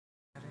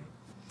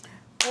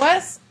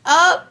What's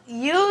up,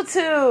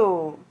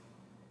 YouTube?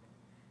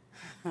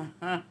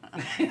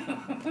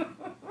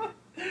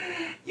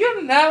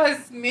 You know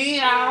it's me.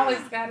 I always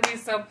gotta be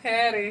so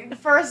petty.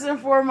 First and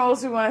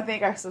foremost, we want to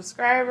thank our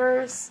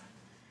subscribers.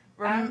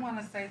 I want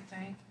to say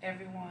thank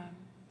everyone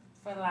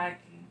for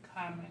liking,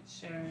 comment,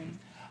 sharing,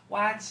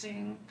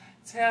 watching.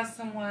 Tell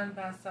someone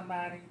about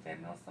somebody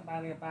that knows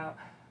somebody about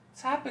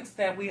topics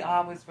that we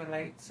always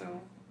relate to.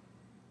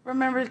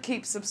 Remember to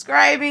keep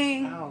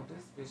subscribing. Oh,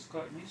 this bitch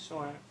cut me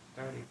short.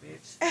 Dirty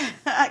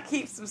bitch.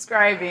 Keep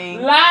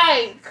subscribing.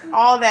 Like.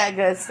 All that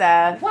good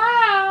stuff.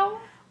 Wow.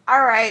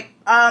 All right.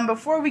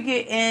 Before we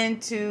get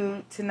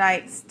into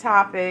tonight's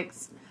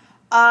topics,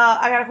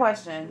 I got a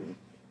question.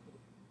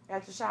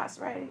 Got your shots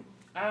ready?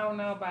 I don't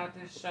know about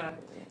this shot.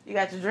 You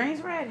got your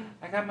drinks ready?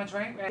 I got my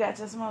drink You ready. got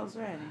your smokes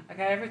ready? I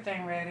got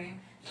everything ready.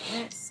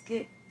 Let's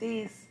get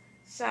these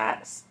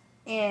shots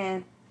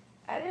in.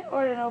 I didn't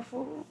order no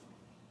food.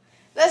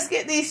 Let's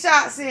get these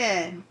shots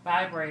in.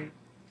 Vibrate.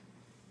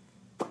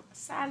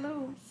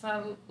 Salud.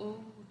 Salute.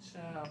 Ooh,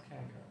 child. Okay,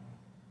 girl.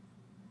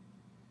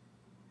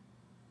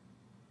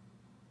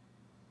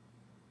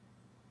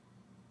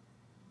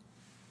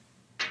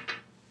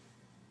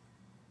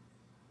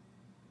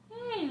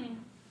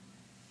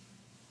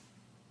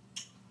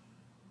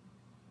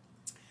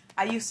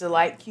 I used to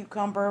like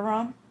cucumber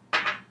rum.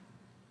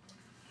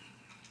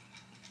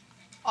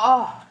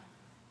 Oh,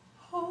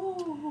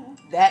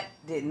 that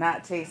did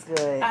not taste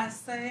good I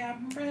say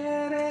I'm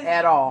ready.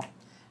 at all.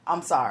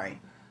 I'm sorry.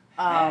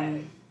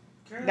 Girl.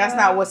 That's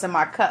not what's in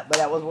my cup, but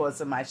that was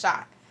what's in my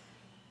shot.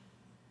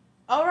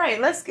 All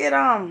right, let's get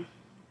I'm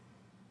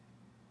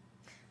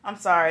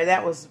sorry,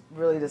 that was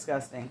really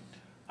disgusting.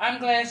 I'm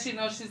glad she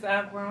knows she's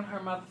outgrown her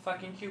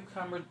motherfucking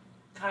cucumber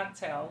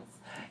cocktails.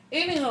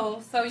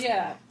 Anywho, so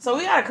yeah. So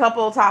we got a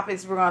couple of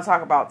topics we're gonna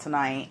talk about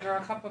tonight. Girl,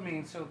 couple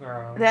me too,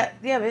 girl. Yeah,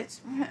 bitch,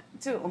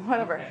 too,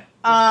 whatever. Okay.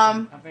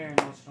 I'm I'm very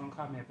emotional. Don't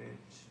call me a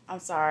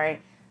bitch.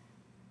 sorry.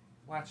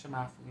 Watch your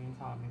mouth when you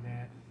call me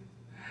that.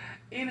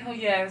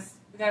 Anywho, yes,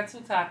 we got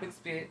two topics,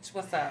 bitch.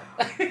 What's up?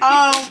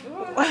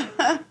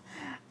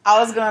 I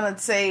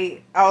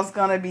was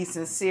gonna be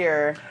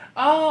sincere.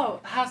 Oh,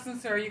 how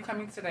sincere are you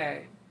coming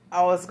today?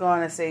 I was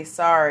gonna say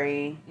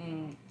sorry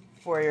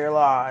for your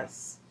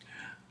loss.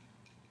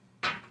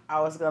 I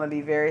was gonna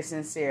be very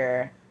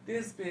sincere.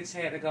 This bitch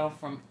had to go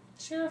from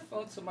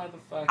cheerful to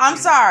motherfucking. I'm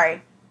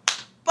sorry,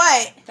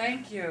 but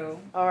Thank you.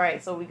 all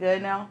right. So we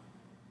good now?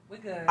 We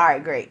good. All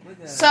right, great. We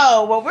good.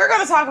 So what we're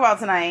gonna talk about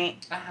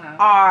tonight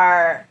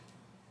are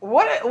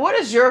what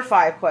is your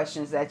 5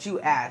 questions that you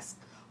ask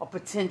a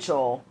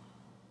potential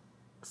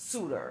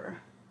suitor,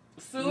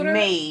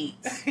 mate,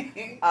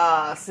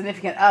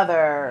 significant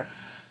other,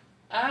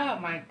 Oh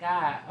my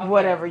God. Okay.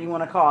 whatever you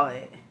want to call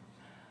it.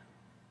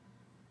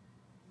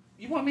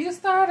 You want me to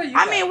start or you?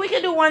 I mean, we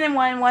can do one and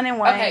one.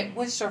 Okay,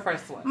 what's your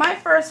first one? My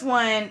first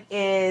one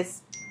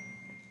is,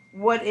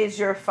 what is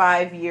your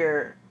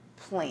 5-year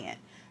plan?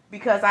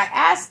 Because I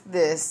ask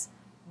this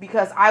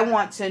because I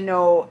want to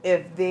know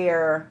if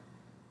they're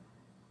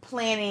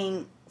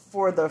planning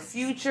for the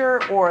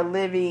future or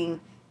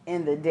living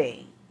in the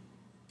day.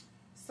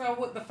 So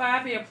with the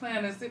 5-year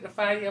plan, is it the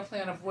 5-year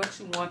plan of what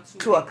you want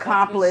to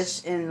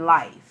accomplish in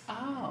life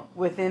Oh.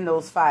 within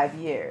those 5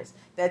 years?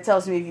 That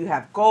tells me if you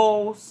have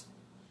goals,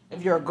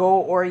 if you're a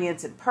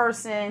goal-oriented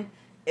person.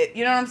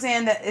 You know what I'm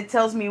saying? That it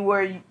tells me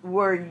where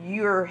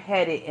you're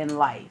headed in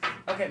life.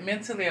 Okay,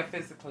 mentally or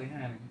physically,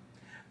 honey.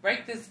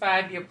 Break this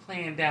 5-year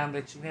plan down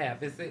that you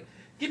have. Is it?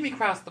 Give me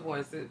across the board.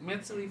 Is it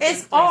mentally? It's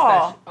physically,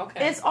 all.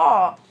 Okay. It's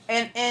all.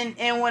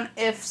 And when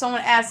if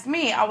someone asks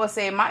me, I would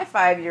say my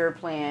 5-year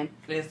plan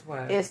Is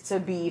what? is to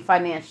be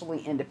financially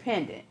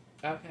independent.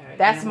 Okay.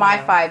 That's And my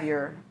what?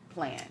 5-year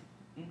plan.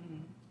 Mm-hmm.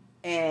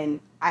 And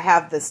I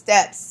have the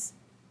steps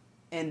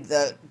and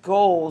the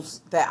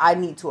goals that I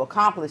need to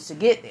accomplish to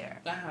get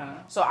there. Uh-huh.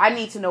 So I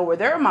need to know where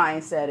their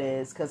mindset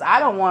is, because I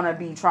don't want to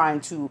be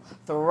trying to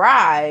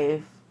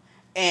thrive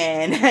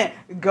and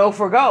go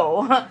for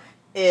goal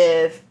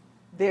if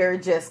they're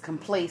just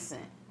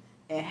complacent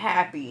and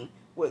happy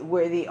with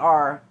where they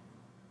are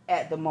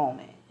at the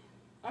moment.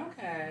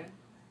 Okay.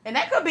 And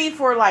that could be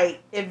for,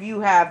 like, if you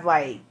want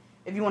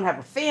to have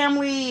a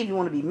family, if you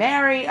want to be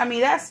married. I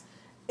mean,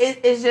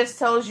 it just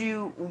tells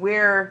you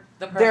where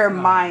their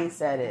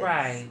mindset is.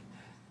 Right.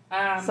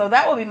 So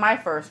that would be my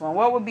first one.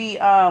 What would be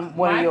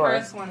one of yours? My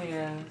first one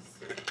is,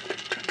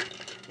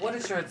 what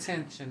is your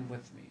intention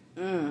with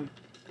me?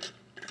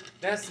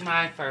 That's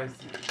my first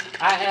one.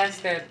 I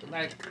asked that,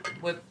 like,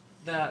 with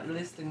the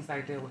listings I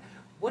did with.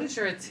 What is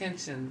your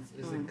intentions?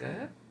 Is it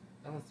good?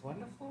 That was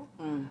wonderful.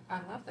 I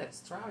love that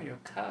straw in your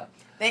cup.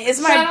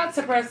 Shout out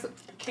to Breast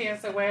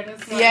Cancer Awareness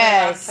Month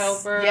Yes. in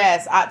October.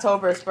 Yes,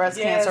 October is Breast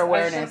Cancer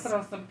Awareness. I should put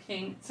on some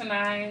pink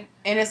tonight.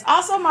 And it's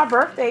also my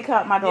birthday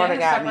cup my daughter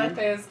got me. My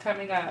birthday is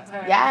coming up.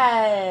 Honey.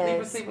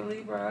 Yes.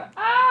 Libra.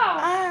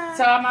 Ah.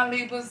 To all my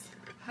Libras,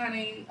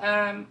 honey,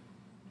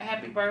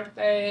 happy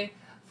birthday.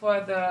 For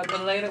the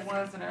belated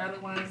ones and the early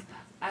ones,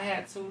 I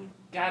had 2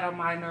 got on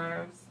my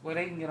nerves. Well,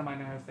 they didn't get on my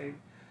nerves. They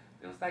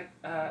It was like,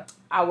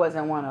 I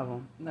wasn't one of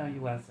them. no,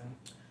 you wasn't.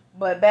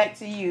 But back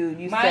to you.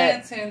 You My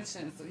said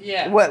intentions,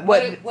 yeah. what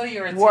are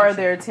your intentions? What are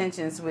their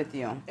intentions with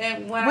you?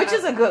 And which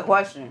is a good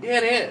question.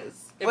 It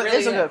is. But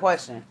it's a good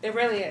question. It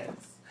really is.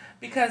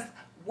 Because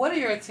what are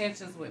your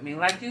intentions with me?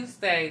 Like you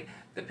say,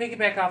 to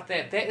piggyback off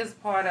that is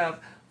part of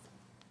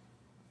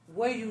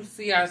where you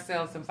see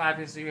ourselves in 5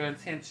 years of your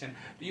intention.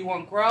 Do you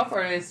want growth,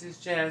 or is this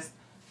just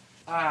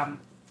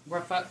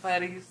we're fuck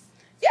buddies?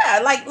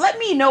 Yeah, like, let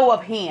me know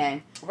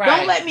offhand. Right.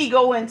 Don't let me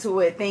go into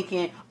it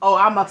thinking, oh,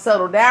 I'm going to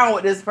settle down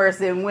with this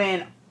person,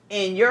 when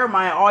in your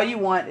mind, all you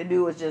want to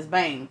do is just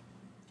bang.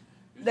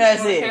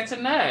 That's it. Catch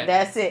a nut.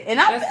 That's it. And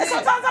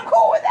sometimes I'm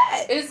cool with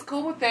that. It's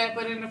cool with that,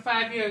 but in the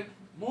 5-year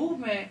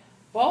movement,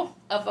 both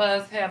of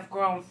us have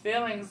grown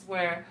feelings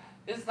where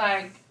it's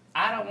like,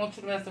 I don't want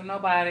you to mess with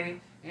nobody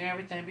and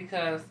everything,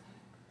 because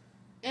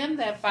in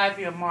that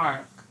 5-year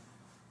mark,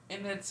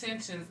 in the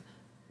intentions,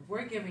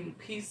 we're giving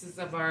pieces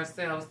of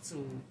ourselves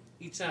to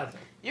each other.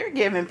 You're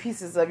giving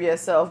pieces of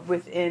yourself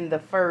within the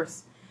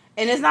first,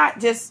 and it's not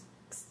just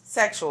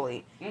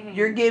sexually. Mm-hmm.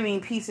 You're giving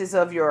pieces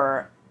of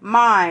your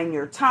mind,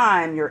 your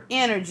time, your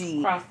energy,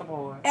 across the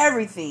board,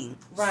 everything.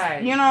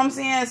 Right. You know what I'm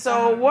saying?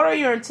 So, what are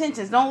your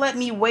intentions? Don't let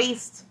me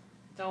waste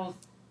those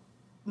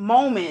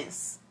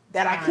moments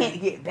that I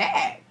can't get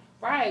back.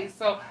 Right.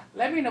 So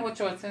let me know what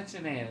your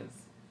intention is.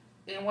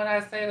 And when I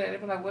say that,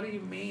 they're like, "What do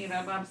you mean?"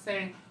 I'm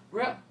saying,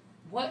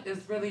 what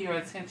is really your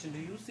intention? Do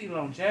you see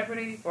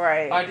longevity,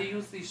 right, or do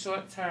you see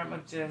short term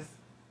of just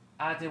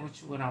I did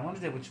what you and I want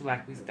to do what you,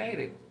 like we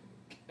stated,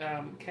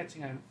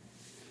 catching an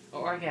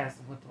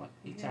orgasm with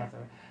each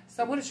other.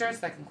 So, what is your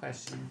second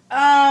question?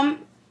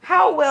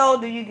 How well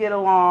do you get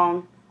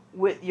along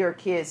with your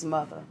kid's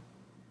mother?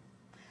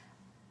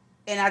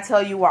 And I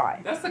tell you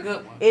why. That's a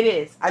good one. It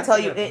is. I tell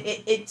you,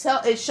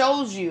 it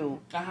shows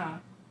you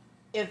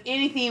if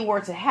anything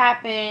were to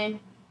happen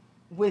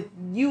with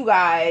you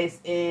guys,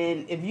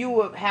 and if you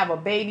would have a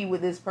baby with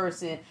this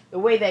person, the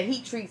way that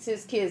he treats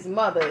his kid's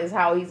mother is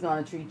how he's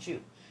going to treat you.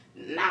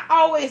 Not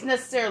always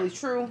necessarily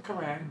true.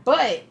 Correct.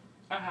 But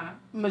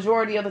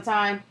majority of the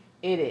time,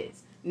 it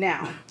is.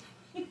 Now,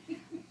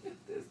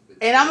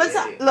 and I'm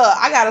going to look,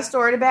 I got a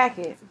story to back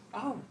it.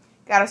 Oh.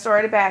 Got a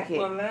story to back it.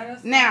 Well, let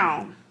us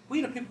now,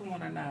 we the people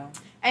want to know.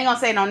 I ain't going to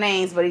say no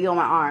names, but he's on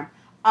my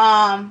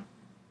arm.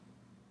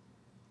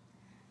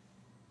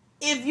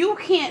 If you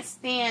can't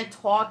stand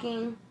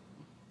talking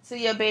to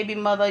your baby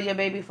mother, your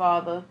baby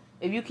father,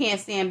 if you can't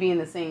stand being in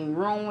the same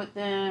room with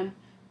them,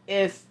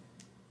 if,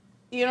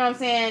 you know what I'm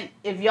saying,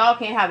 if y'all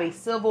can't have a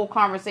civil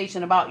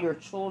conversation about your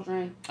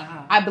children,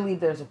 I believe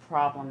there's a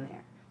problem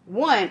there.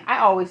 One, I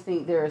always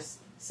think there's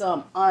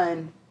some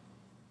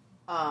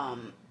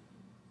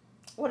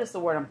what is the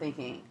word I'm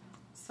thinking?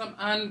 Some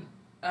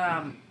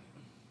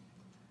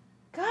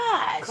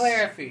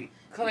clarity.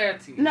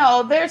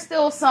 No, there's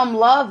still some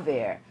love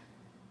there.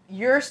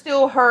 You're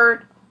still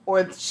hurt,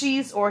 or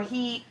she's or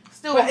he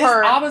still hurt.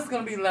 It's always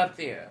going to be love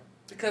there,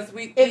 because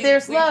if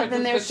there's love,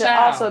 then there should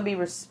also be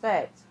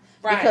respect,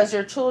 right? Because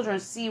your children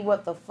see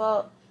what the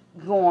fuck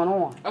going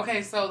on.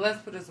 Okay, so let's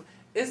put this.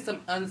 It's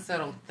some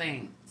unsettled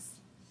things.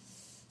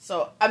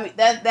 So I mean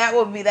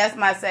that's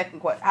my second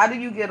question. How do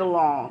you get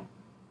along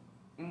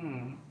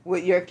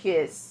with your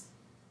kids'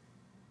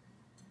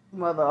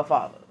 mother or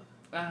father?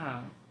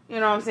 You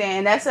know what I'm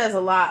saying? That says a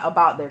lot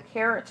about their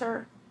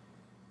character,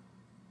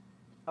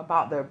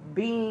 about their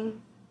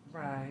being.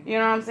 Right. You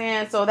know what I'm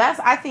saying? So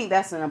I think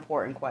that's an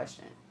important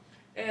question.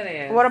 It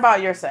is. What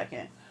about your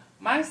second?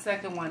 My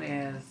second one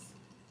is,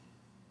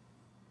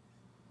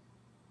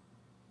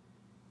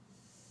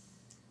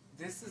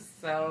 this is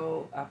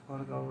so, I'm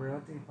going to go real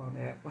deep on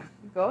that one.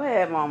 Go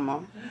ahead,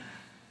 mama.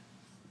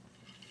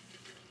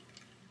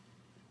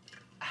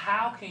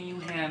 How can you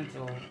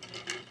handle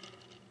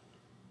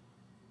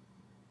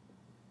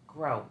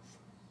growth?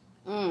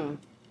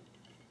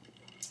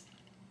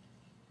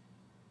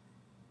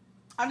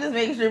 I'm just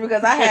making sure,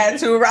 because I had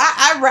to.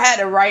 I had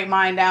to write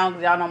mine down,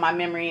 because y'all know my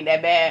memory ain't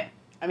that bad.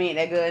 I mean,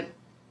 ain't that good.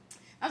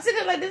 I'm sitting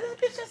there like, did this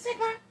bitch just take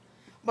mine?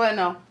 But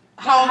no.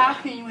 How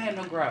can you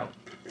handle growth?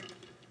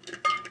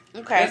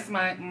 Okay. That's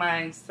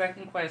my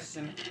second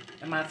question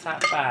in my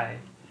top 5.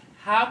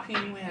 How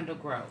can you handle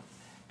growth?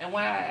 And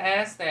when I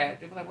ask that,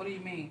 they're like, what do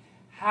you mean?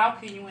 How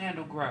can you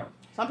handle growth?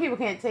 Some people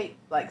can't take,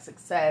 like,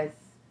 success.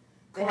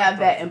 They have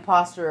that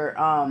imposter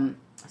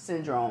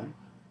syndrome.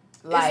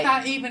 Like, it's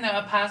not even an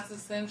imposter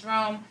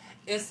syndrome.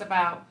 It's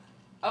about,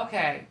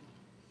 okay,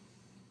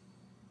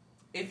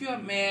 if you're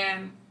a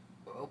man,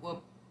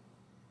 well,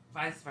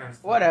 vice versa.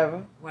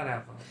 Whatever.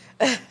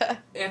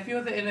 If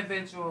you're the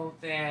individual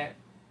that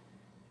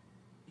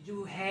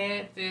you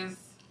had this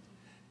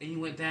and you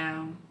went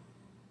down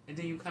and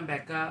then you come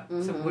back up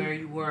to where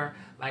you were,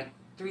 like,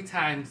 3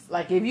 times.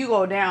 Like, if you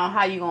go down,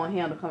 how you gonna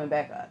handle coming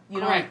back up? You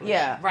Correctly. know?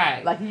 Yeah.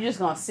 Right. Like, you just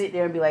gonna sit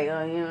there and be like,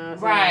 oh, you know what I'm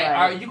saying? Right. Like,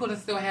 are you gonna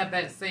still have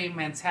that same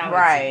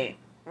mentality?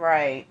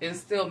 Right. And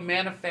still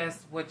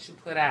manifest what you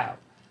put out.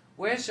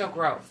 Where's your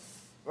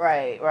growth?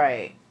 Right.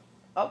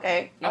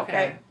 Okay. All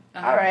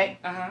right.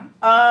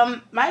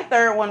 My My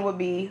third one would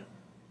be,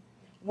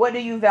 What do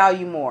you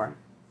value more,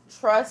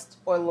 trust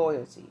or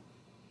loyalty?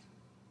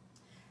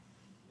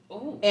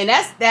 Ooh. And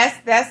that's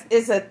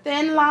it's a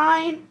thin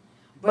line,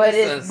 but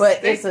it's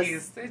a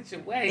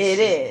situation. It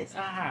is.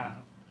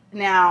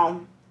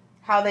 Now,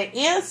 how they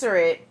answer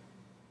it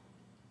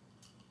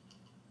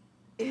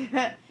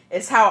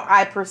is how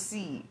I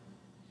perceive.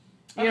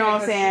 You know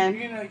what I'm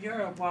saying? You know,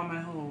 you're a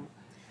woman who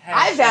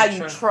I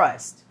value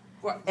trust.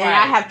 Right. And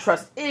I have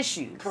trust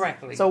issues.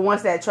 Correctly. So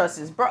once that trust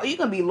is broken, you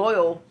can be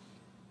loyal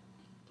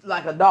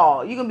like a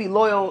dog. You can be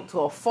loyal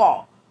to a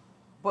fault.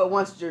 But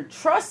once your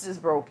trust is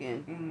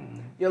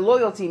broken, your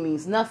loyalty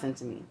means nothing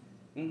to me.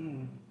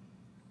 Mm.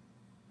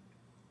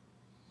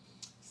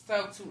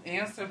 So to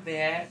answer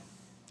that,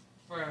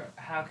 for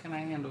how can I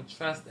handle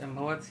trust and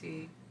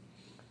loyalty,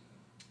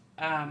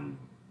 off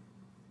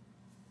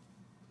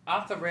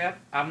the rip,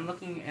 I'm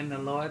looking in the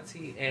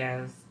loyalty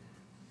as,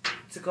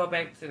 to go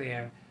back to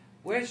there,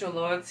 where's your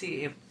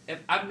loyalty if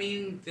I'm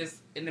meeting this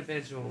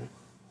individual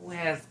who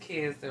has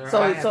kids that are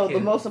so kids. The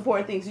most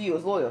important thing to you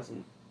is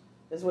loyalty.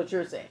 Is what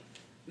you're saying.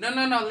 No.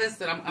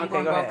 Listen, I'm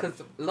going to go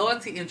because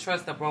loyalty and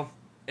trust are both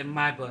in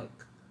my book.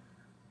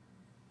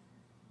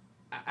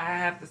 I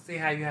have to see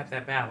how you have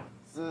that balance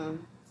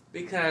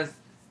because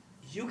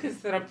you can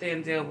sit up there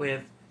and deal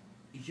with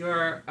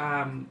your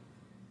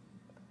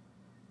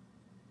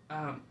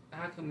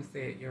how can we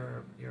say it?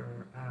 Your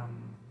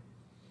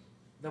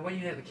the one you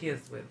had the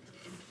kids with.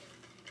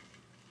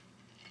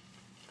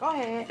 Go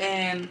ahead.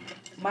 And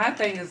my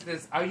thing is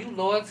this: are you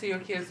loyal to your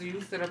kids? Do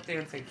you sit up there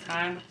and take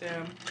time with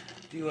them?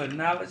 Do you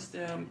acknowledge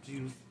them? Do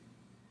you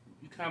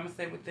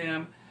conversate with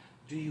them?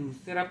 Do you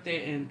sit up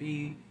there and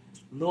be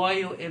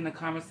loyal in the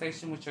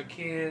conversation with your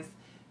kids,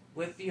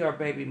 with your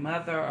baby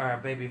mother or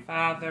baby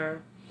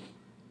father?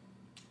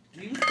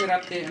 Do you sit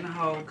up there in the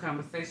whole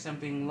conversation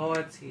being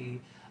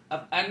loyalty,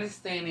 of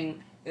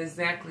understanding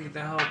exactly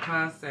the whole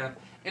concept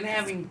and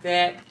having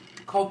that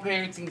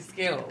co-parenting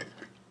skill?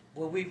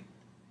 What we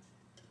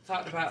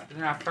talked about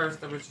in our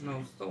first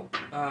original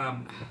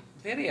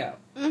video.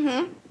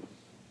 Mm-hmm.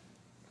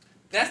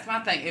 That's my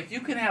thing. If you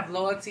can have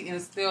loyalty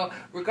and still,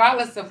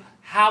 regardless of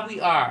how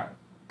we are,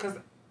 because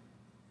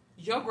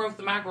your growth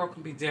and my growth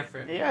can be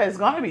different. Yeah, it's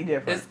going to be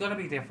different. It's going to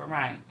be different,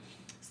 right?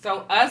 So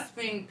us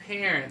being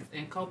parents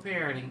and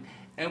co-parenting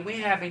and we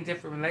having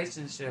different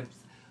relationships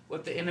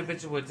with the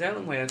individual we're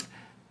dealing with,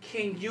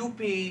 can you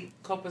be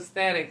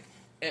copacetic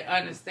and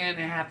understand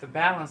and have the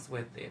balance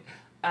with it?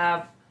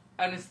 Of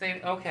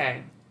understanding,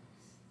 okay,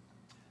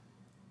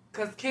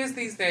 because kids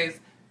these days,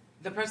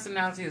 the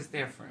personality is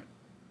different.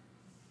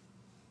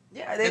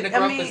 Yeah, and the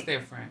growth is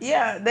different.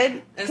 Yeah,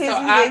 kids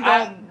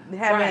so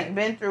haven't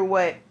been through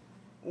what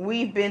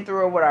we've been through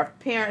or what our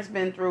parents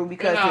been through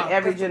because in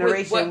every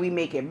generation we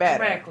make it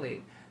better.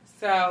 Correctly.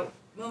 So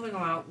moving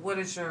on, what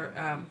is your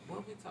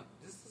what we talk?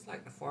 This is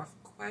like the fourth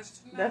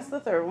question now? That's the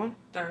third one.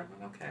 Third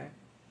one, okay.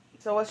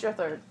 So what's your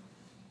third?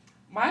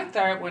 My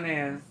third one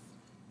is,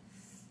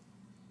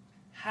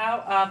 how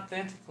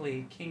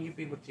authentically can you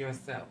be with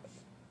yourself?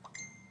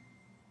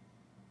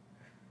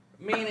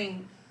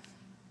 Meaning,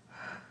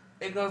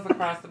 it goes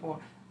across the board.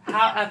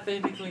 How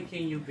authentically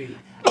can you be?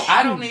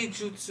 I don't need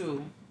you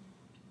to,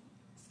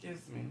 excuse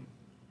me,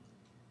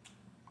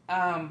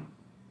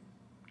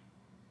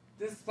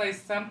 display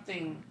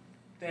something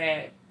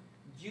that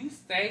you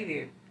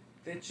stated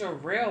that you're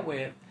real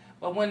with,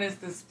 but when it's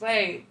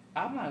displayed,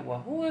 I'm like, well,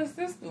 who is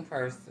this new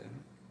person?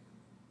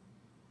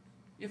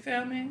 You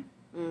feel me?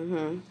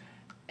 Mm-hmm.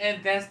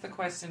 And that's the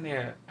question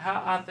there. How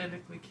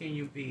authentically can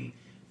you be?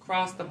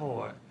 Across the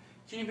board.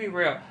 Can you be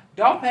real?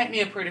 Don't paint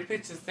me a pretty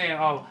picture saying,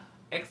 oh,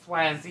 X,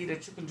 Y, and Z,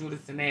 that you can do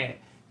this and that.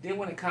 Then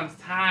when it comes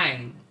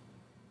time,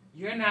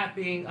 you're not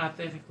being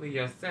authentically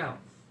yourself.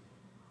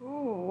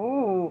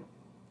 Ooh.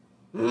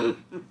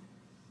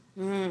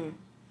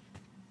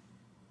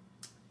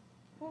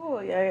 Oh,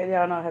 yeah,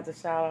 y'all know I have to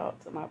shout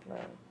out to my plug.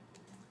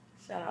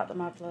 Shout out to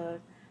my plug.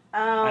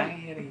 I ain't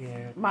hit it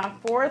yet. My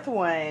fourth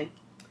one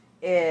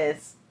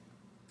is,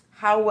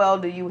 how well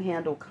do you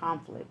handle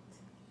conflict?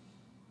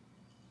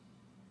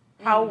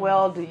 How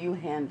well do you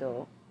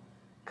handle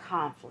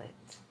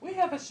conflict? We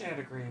have a shared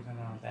agreement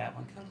on that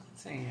one.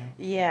 Continue.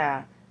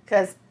 Yeah,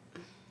 because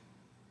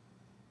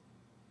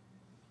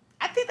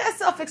I think that's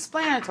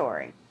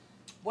self-explanatory.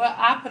 Well,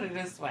 I put it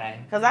this way.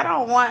 Because I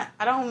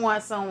don't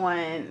want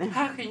someone.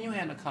 How can you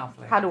handle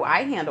conflict? How do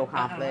I handle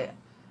conflict?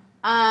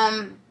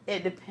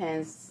 It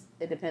depends.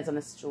 It depends on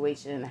the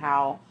situation and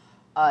how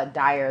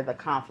dire the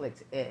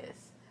conflict is.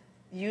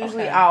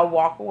 Usually, I'll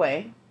walk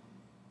away.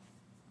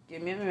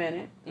 Give me a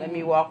minute. Let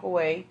me walk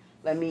away.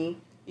 Let me,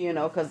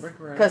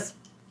 because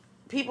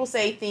people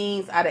say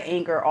things out of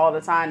anger all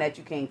the time that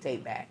you can't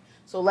take back.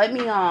 So let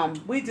me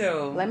we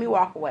do. Let me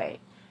walk away.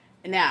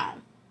 Now,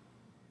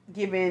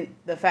 given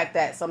the fact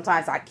that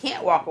sometimes I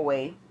can't walk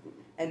away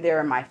and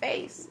they're in my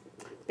face,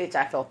 bitch,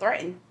 I feel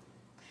threatened,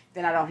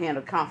 then I don't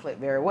handle conflict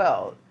very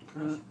well.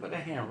 Put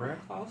that hand real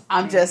close.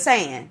 I'm just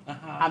saying.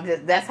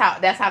 That's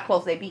how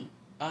close they be.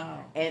 Oh.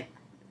 And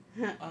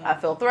I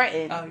feel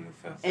threatened. Oh, you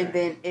feel threatened. And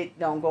then it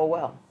don't go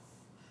well.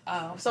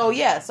 Oh. Okay. So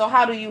yeah. So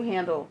how do you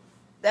handle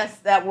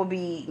that will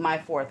be my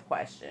fourth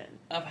question.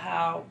 Of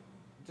how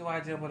do I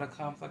deal with a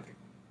conflict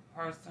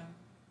person?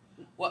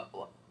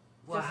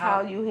 Just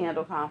how you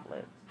handle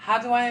conflict. How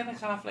do I handle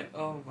conflict?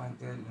 Oh my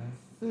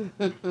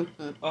goodness.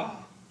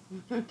 Oh.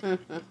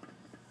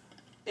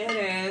 It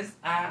is.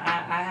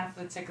 I have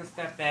to take a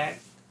step back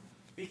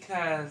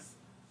because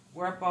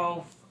we're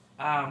both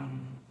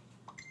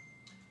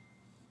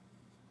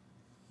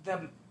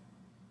the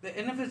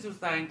individuals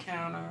that I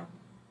encounter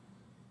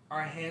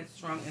are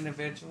headstrong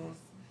individuals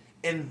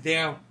in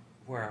their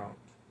world.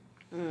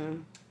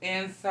 Mm.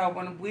 And so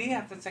when we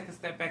have to take a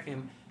step back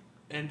and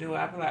do it,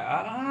 I be like,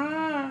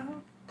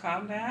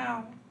 calm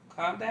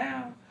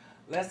down.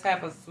 Let's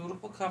have a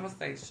suitable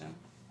conversation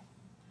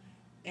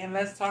and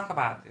let's talk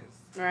about this.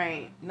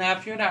 Right. Now,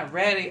 if you're not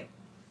ready,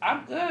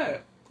 I'm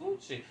good.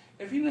 Gucci.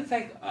 If you need to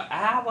take an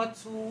hour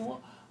to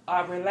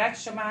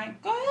relax your mind,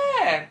 go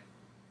ahead.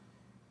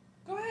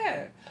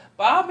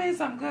 By all means,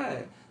 I'm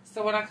good.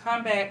 So when I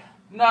come back,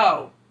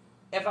 no.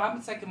 If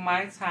I'm taking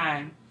my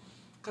time,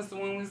 because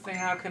when we say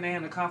how can they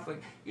handle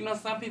conflict,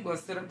 some people will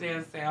sit up there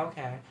and say,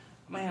 okay,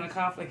 I'm going to handle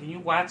conflict, and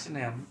you're watching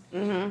them.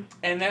 Mm-hmm.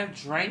 And they're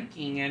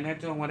drinking and they're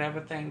doing whatever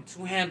thing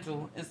to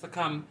handle and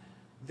succumb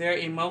their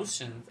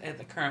emotions at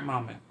the current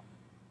moment.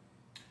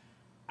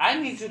 I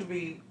need you to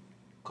be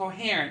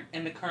coherent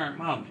in the current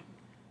moment.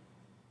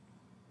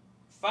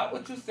 Fuck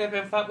what you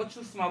sipping, fuck what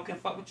you smoking,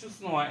 fuck what you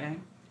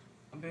snorting.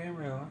 I'm being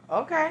real.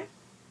 Okay.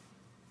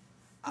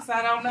 Because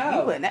I don't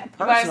know. You in that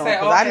personal,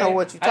 because I know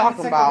what you're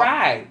talking about.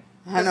 I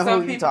know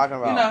who you're talking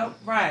about.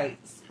 Right.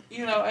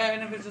 An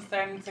individual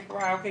saying you take a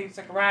ride. Okay, you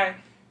take a ride.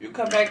 You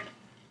come back.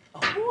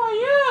 Who are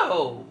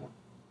you?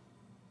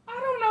 I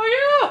don't know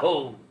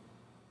you.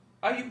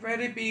 Are you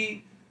ready to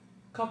be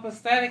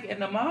copacetic in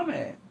the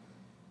moment?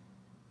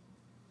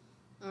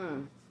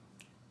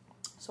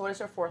 So what is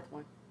your fourth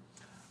one?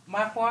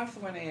 My fourth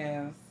one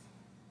is...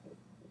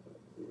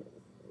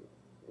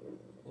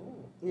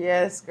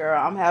 Yes,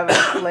 girl. I'm having a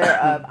flare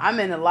up. I'm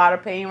in a lot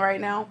of pain right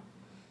now.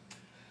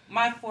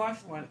 My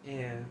fourth one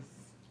is,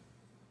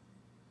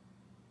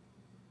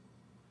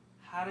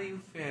 how do you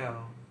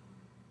feel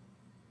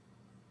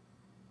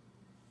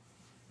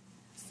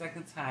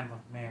second time of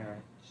marriage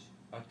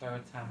or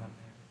third time of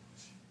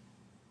marriage?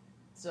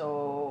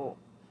 So,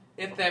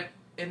 if that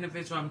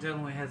individual I'm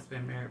dealing with has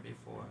been married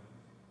before.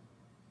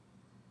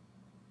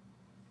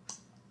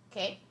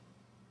 Okay.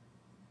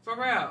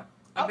 For real.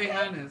 I'll be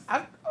honest.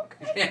 Okay.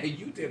 Yeah,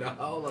 you did a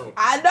whole lot.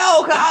 I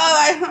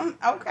know.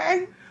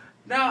 Okay.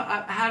 No,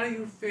 how do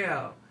you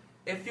feel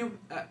if you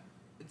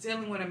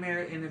dealing with a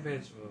married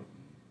individual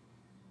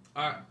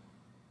or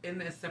in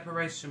the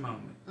separation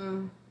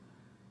moment?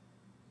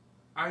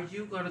 Are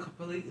you going to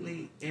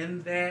completely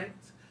end that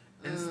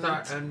and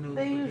start a new beginning?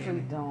 They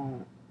usually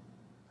don't.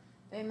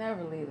 They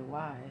never leave the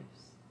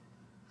wives.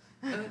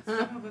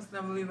 Some of us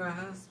never leave our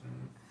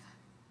husbands.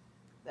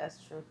 That's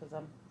true because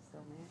I'm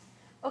still married.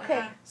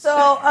 Okay,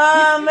 so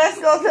let's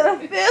go to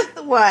the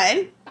fifth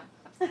one.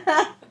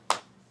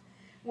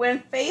 When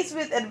faced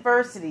with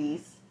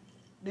adversities,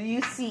 do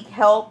you seek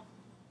help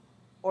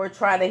or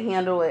try to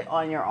handle it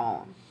on your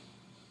own?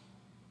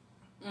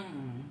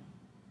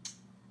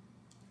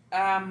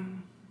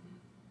 And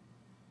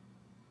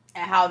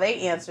how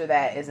they answer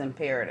that is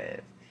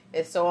imperative.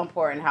 It's so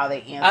important how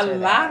they answer that. A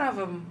lot of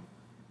them,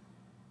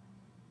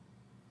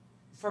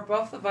 for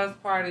both of us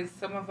parties,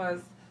 some of us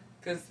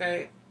can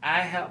say,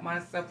 I help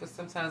myself, but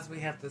sometimes we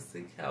have to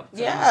seek help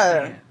to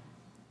understand.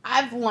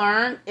 I've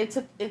learned, it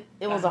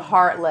was a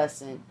hard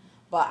lesson,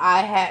 but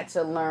I had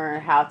to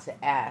learn how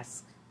to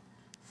ask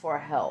for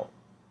help.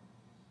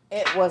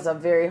 It was a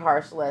very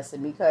harsh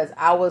lesson because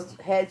I was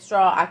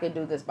headstrong. I could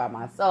do this by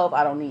myself.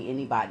 I don't need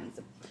anybody's,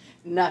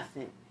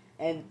 nothing.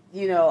 And,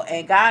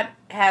 and God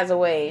has a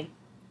way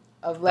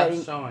of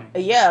letting, showing.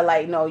 Yeah,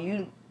 like, no,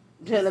 you,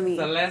 let me.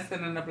 It's a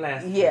lesson and a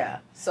blessing. Yeah,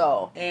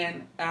 so.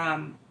 And,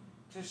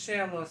 to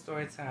share a little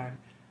story time,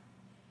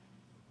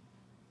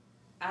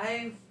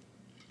 I've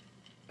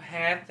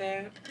had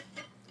that.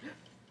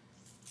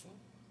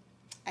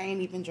 I ain't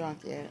even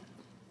drunk yet.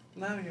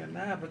 No, you're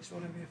not, but you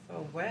want to be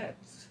so wet.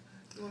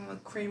 You want a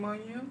little cream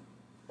on you?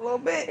 A little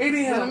bit.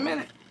 Anyhow. In a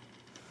minute.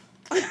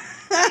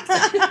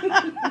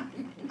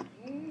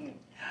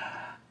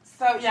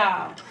 So,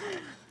 y'all,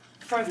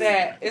 for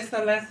that, it's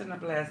a lesson, a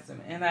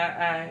blessing. And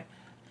I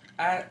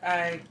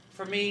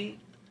for me,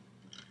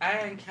 I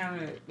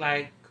encountered,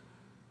 like,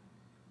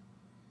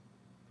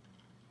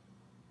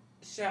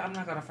 shit, I'm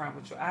not gonna front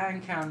with you. I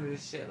encountered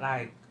this shit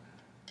like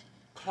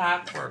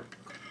clockwork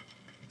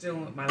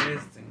dealing with my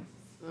listings.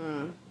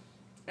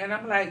 And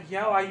I'm like,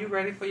 yo, are you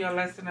ready for your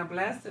lesson and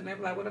blessing? They're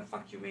like, what the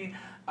fuck you mean?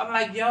 I'm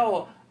like,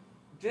 yo,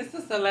 this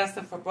is a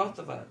lesson for both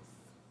of us.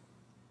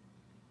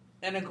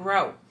 And a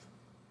growth.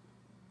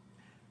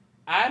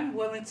 I'm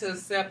willing to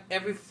accept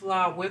every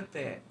flaw with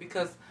that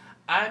because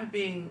I'm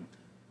being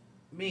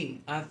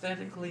me,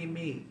 authentically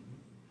me.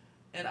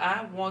 And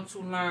I want to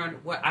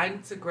learn what I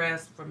need to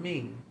grasp for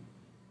me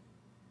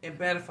and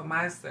better for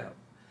myself.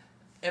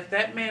 If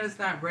that man is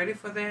not ready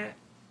for that,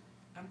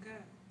 I'm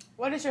good.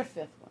 What is your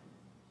fifth one?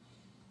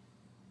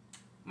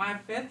 My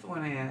fifth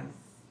one is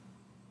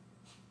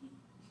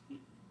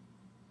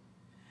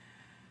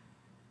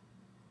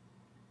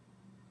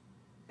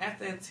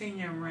after a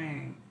 10-year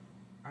ring,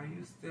 are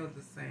you still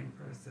the same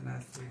person I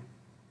see?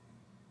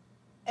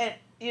 And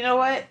you know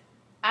what?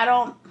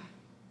 I'm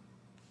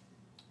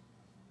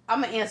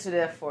gonna answer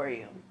that for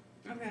you.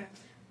 Okay.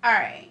 All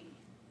right.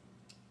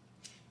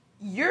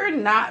 You're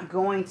not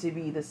going to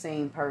be the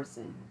same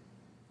person.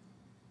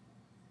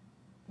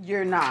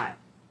 You're not.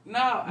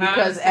 No,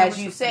 because as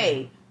you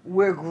say,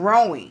 we're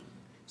growing.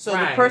 So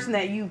the person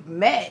that you've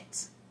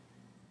met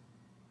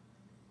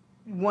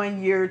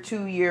 1 year,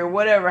 2 year,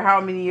 whatever,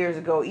 how many years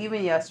ago,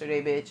 even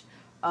yesterday, bitch,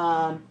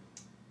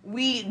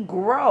 we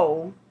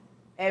grow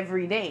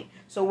every day.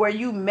 So where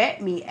you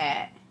met me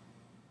at,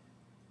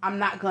 I'm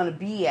not going to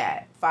be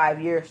at 5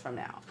 years from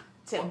now.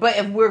 But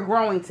if we're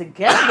growing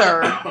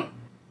together,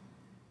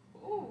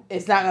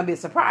 it's not going to be a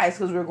surprise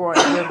because we're growing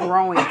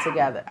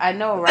together. I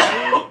know,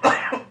 right?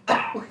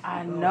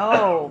 I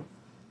know.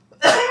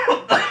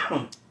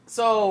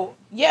 So,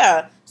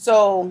 yeah.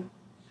 So,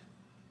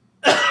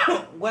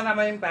 what I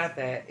mean by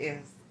that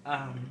is,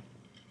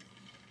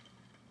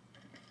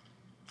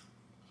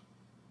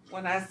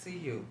 when I see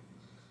you,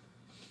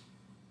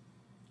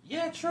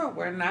 yeah, true,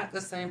 we're not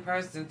the same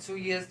person 2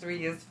 years, 3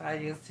 years,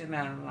 5 years, 10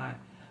 down the line.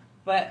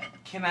 But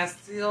can I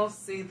still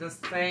see the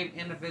same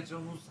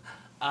individual who's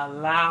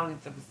allowing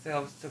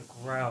themselves to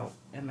grow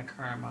in the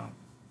current moment?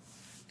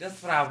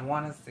 That's what I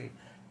want to see.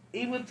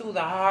 Even through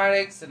the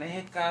heartaches and the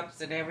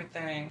hiccups and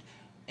everything,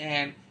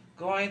 and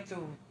going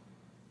through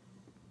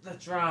the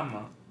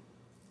drama,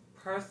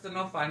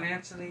 personal,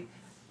 financially,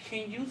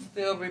 can you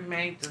still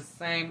remain the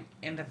same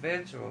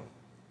individual?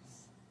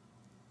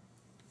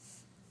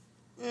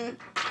 all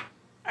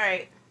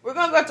right. We're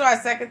going to go to our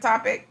second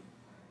topic.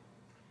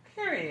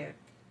 Period.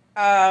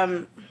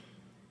 Where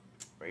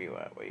you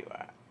at?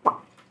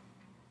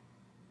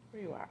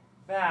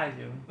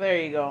 Value.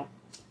 There you go.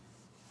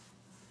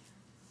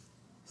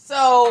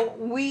 So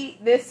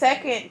this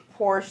second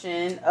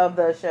portion of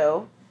the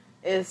show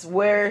is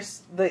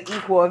where's the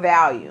equal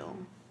value.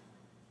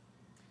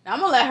 Now I'm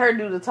gonna let her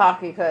do the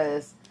talking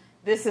because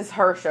this is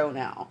her show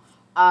now.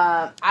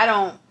 Y'all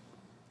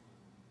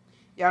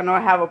know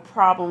I have a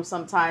problem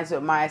sometimes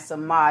with my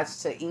Samaj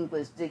to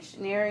English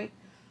dictionary.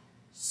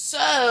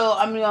 So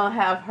I'm gonna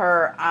have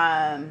her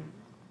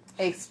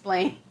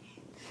explain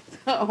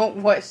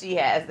what she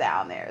has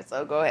down there.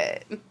 So go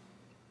ahead.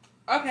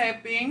 Okay,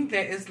 being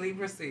that it's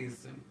Libra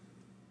season.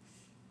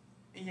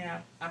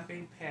 Yeah, I'm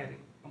being petty.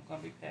 I'm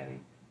gonna be petty.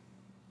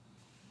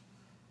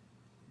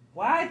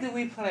 Why do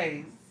we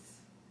place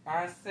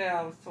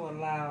ourselves to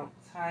allow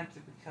time to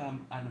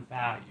become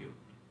unvalued?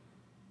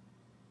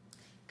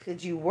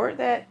 Could you word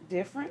that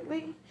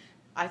differently?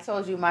 I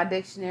told you my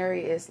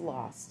dictionary is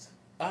lost.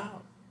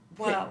 Oh,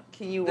 well,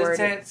 can you word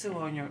the it? tattoo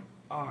on your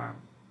arm.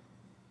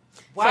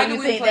 Why do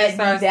you think that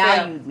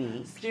devalued me?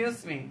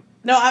 Excuse me.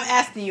 No, I'm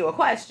asking you a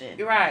question.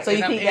 You're right. So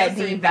you think that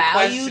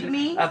devalued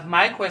me? Of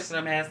my question,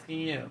 I'm asking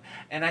you,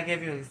 and I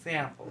give you an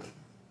example.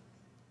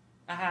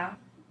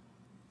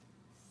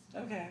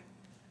 Okay.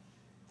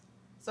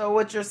 So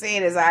what you're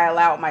saying is I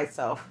allowed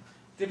myself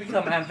to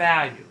become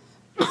unvalued.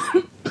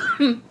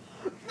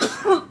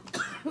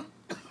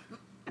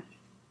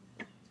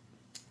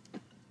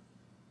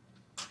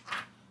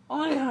 Oh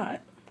my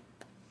God.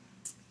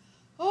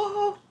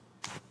 Oh.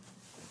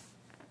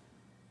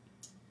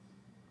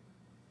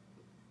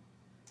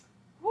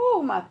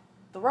 Oh, my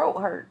throat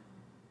hurt.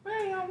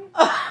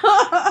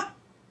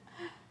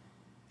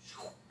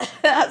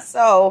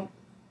 So,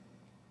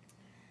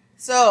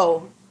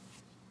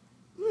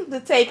 to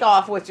take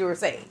off what you were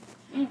saying,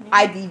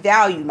 I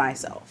devalue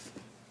myself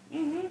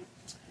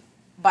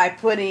by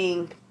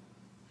putting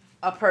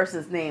a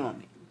person's name on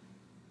me.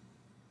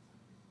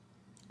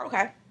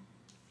 Okay.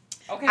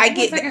 I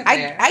get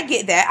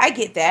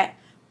that.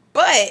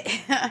 But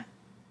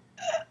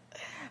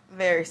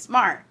very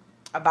smart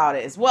about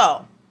it as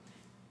well.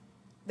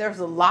 There's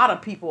a lot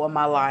of people in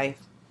my life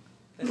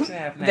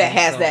that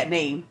has that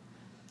name.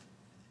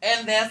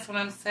 And that's what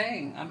I'm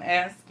saying. I'm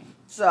asking.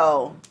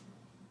 So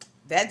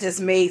that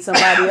just made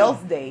somebody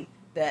else's day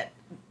that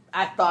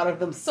I thought of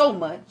them so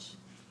much.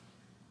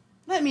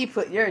 Let me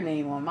put your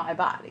name on my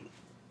body.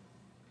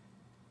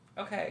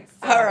 Okay.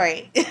 So all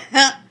right.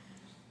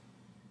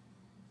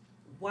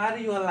 Why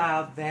do you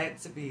allow that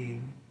to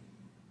be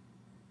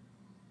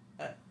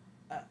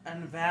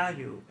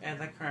unvalued at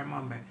the current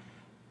moment?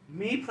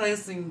 Me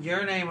placing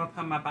your name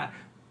upon my body,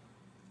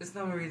 there's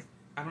no reason.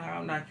 I'm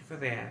not knock you for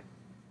that.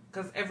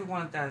 Because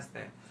everyone does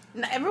that.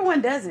 No,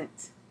 everyone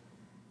doesn't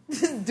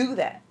do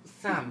that.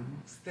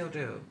 Some still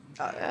do.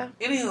 Oh, yeah.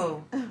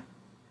 Anywho,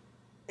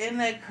 in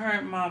that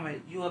current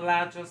moment, you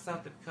allowed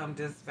yourself to become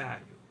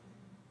disvalued.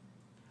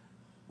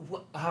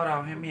 Hold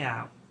on, hear me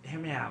out.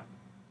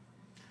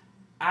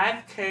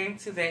 I've came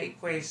to that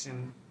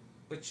equation,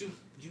 but you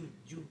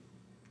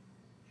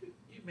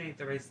made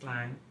the race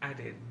line. I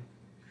didn't.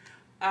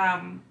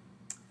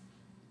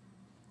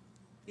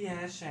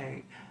 Yeah,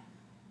 Shay.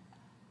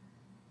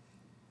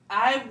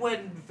 I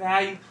wouldn't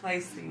value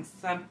placing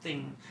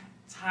something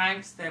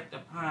time stepped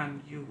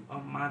upon you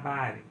on my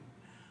body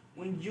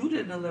when you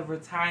didn't deliver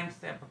time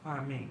step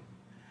upon me.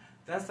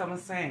 That's what I'm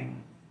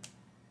saying.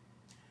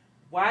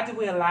 Why do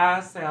we allow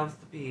ourselves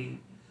to be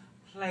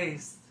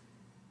placed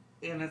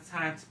in a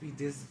time to be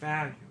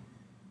disvalued?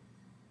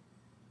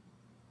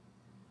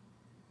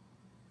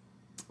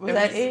 Was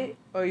that it?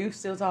 Or are you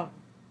still talking?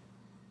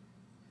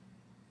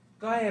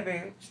 Go ahead,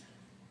 bitch.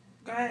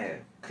 Go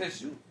ahead.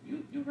 Because you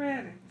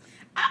ready.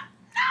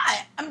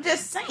 I'm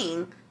just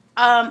saying.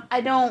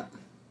 I don't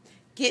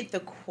get the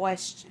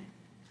question.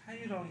 How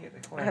you don't get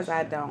the question? Because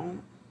I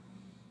don't.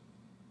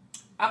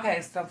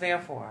 Okay, so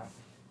therefore,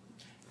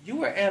 you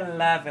were in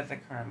love at the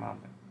current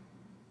moment.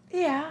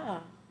 Yeah.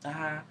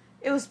 Uh-huh.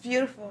 It was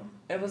beautiful.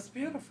 It was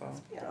beautiful. It was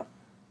beautiful.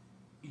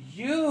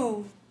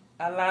 You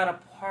allowed a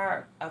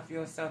part of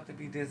yourself to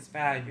be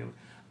disvalued,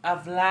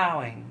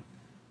 allowing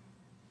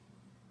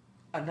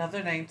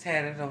another name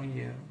tatted on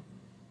you,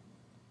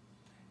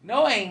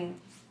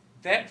 knowing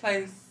that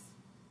place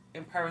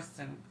in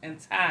person and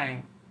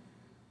time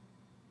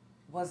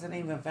wasn't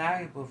even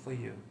valuable for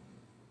you.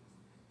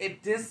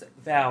 It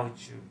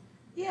disvalued you.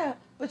 Yeah,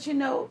 but you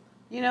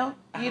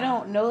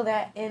don't know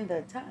that in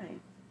the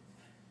time.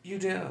 You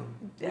do.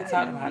 We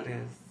talked about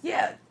this.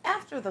 Yeah,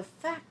 after the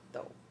fact,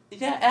 though.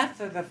 Yeah,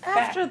 after the fact.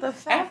 After the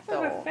fact,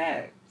 After the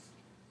fact.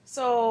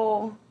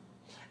 So...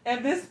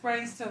 And this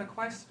brings to the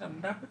question of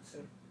number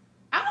 2.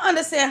 I don't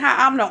understand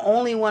how I'm the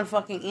only one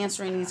fucking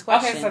answering these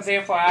questions. Okay, so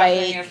therefore I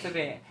can answer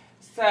that.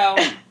 So...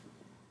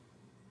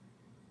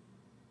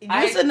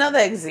 Use another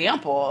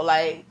example,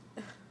 like...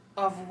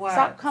 Of what?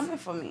 Stop coming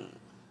for me.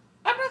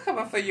 I'm not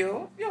coming for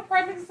you. You're a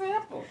prime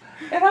example.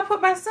 And I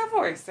put myself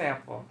for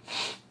example.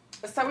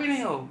 So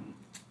anywho...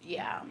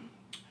 Yeah.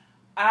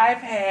 I've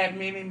had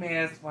many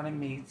men wanting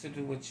me to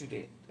do what you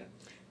did.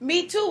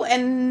 Me too,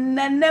 and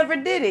I never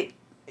did it.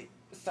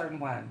 Certain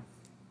ones.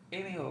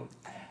 Anywho,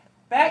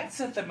 back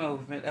to the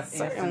movement of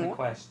answering the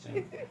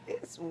question.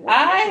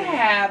 I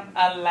have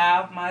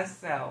allowed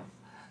myself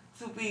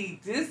to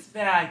be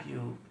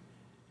disvalued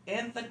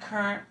in the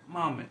current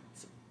moment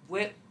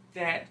with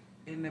that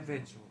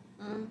individual.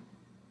 Mm.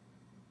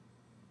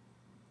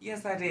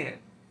 Yes, I did.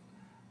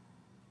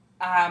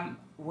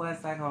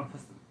 Was I going to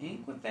put some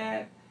ink with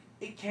that?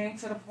 It came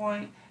to the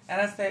point,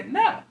 and I said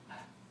no,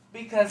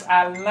 because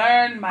I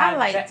learned my. I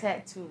like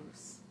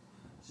tattoos.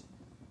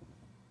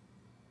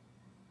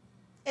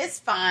 It's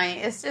fine.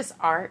 It's just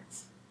art.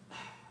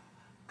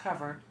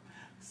 Covered.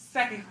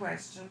 Second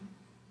question,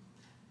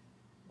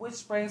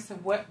 which brings to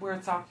what we're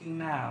talking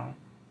now.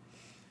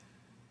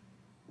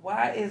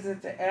 Why is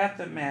it the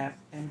aftermath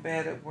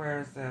embedded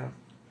words of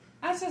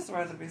 "I just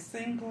rather be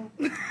single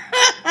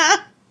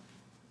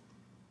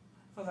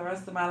for the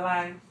rest of my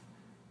life"?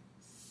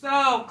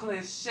 So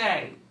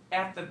cliche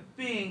after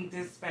being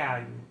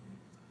disvalued.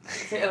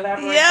 To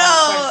elaborate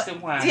on question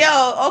 1.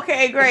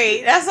 Okay,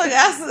 great. That's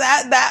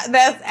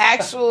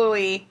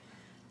actually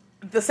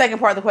the second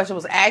part of the question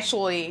was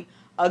actually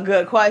a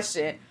good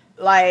question.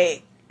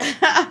 Like,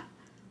 bitch,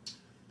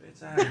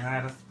 I ain't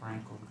had a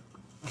sprinkle.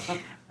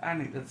 I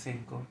need to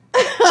tinkle.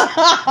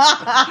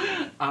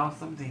 On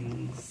some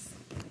things.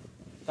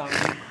 Oh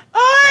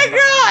my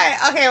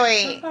god! Okay,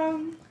 wait.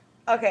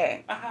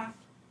 Okay. Uh-huh.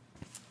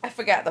 I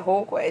forgot the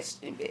whole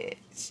question,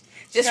 bitch.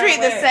 Just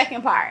read the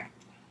second part.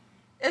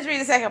 Just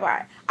read the second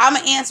part. I'm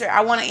going to answer it.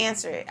 I want to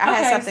answer it. I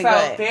had something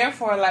good.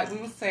 Therefore, like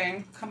we were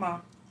saying, come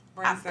on.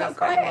 Go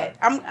ahead.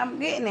 I'm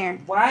getting there.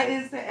 Why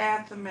is the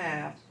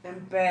aftermath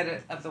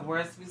embedded of the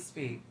words we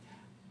speak?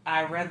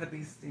 I'd rather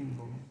be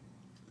single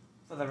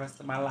for the rest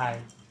of my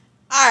life.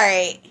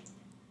 All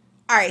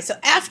right. So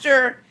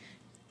after,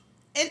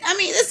 and I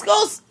mean, this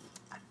goes,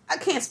 I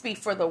can't speak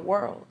for the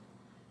world,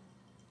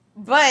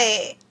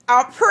 but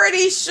I'm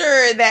pretty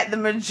sure that the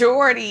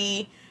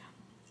majority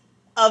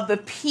of the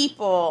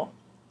people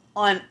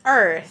on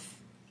Earth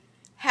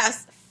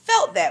has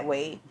felt that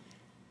way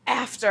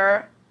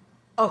after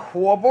a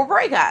horrible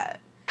breakup.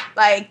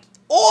 Like,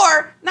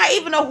 or not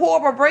even a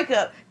horrible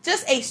breakup,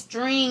 just a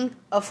string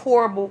of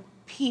horrible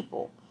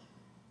people.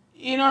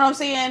 You know what I'm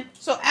saying?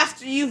 So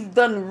after you've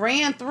done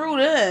ran through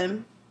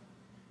them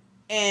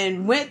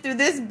and went through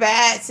this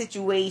bad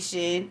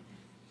situation,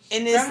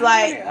 and it's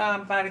like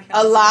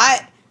a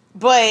lot,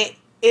 but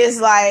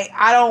it's like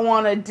I don't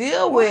want to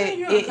deal with it.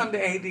 When are you come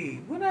to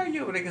AD? When are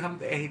you going to come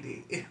to AD?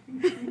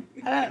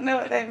 I don't know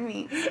what that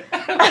means.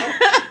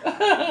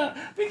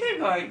 We keep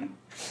going.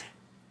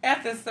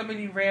 After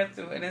somebody ran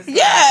through it, it's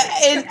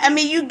and I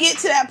mean, you get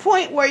to that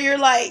point where you're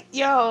like,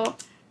 yo,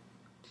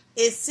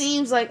 it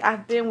seems like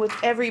I've been with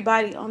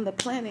everybody on the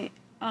planet.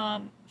 I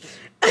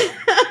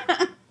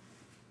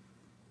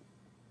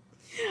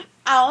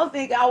don't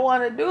think I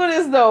want to do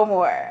this no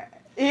more.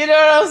 You know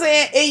what I'm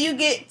saying? And you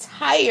get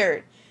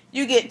tired.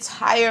 You get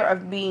tired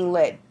of being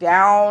let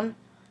down.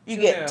 You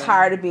get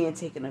tired of being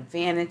taken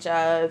advantage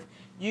of.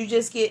 You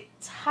just get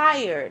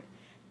tired.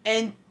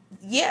 And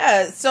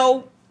yeah,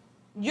 so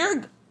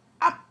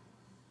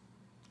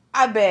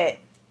I bet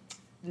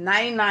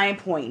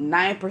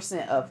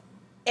 99.9% of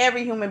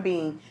every human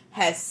being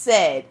has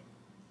said,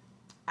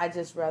 I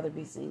just rather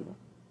be single.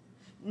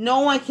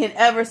 No one can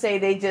ever say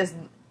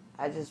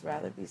I just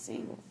rather be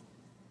single.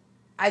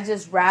 I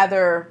just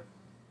rather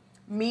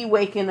me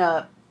waking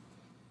up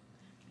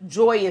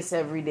joyous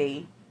every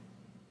day.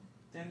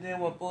 Then deal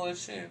with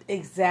bullshit.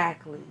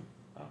 Exactly.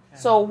 Okay.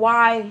 So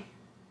why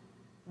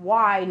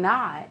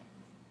not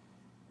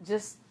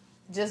just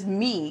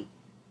me?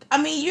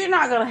 I mean, you're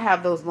not gonna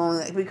have those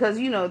lonely because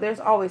there's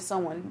always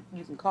someone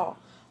you can call.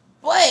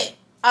 But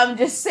I'm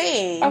just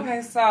saying.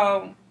 Okay,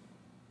 so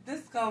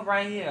this go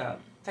right here.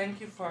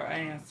 Thank you for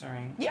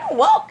answering. You're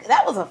welcome.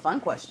 That was a fun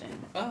question.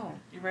 Oh,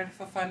 you ready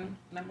for fun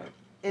number?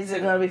 Is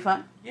it gonna be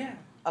fun? Yeah.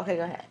 Okay,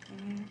 go ahead.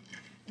 Mm-hmm.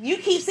 You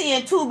keep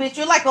saying 2, bitch.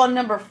 You're like on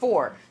number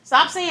 4.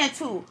 Stop saying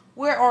 2.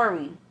 Where are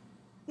we?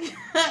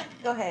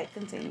 Go ahead,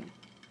 continue.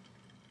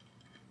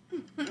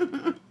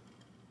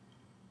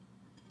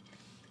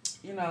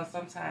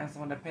 Sometimes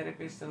when the petty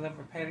bitch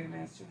deliver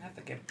pettiness, you have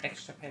to give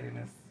extra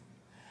pettiness.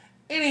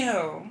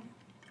 Anywho.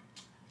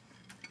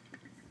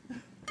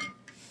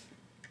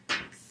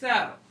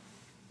 So,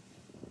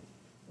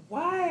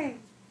 why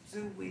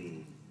do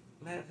we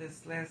let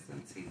this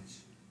lesson teach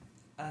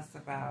us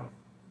about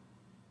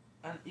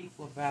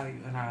unequal value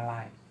in our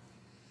life?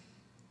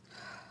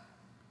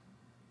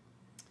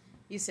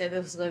 You said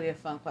this was going to be a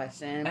fun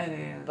question. It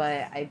is.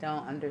 But I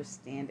don't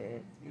understand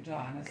it. You don't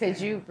understand?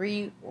 Could you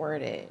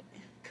reword it?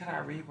 Could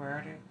I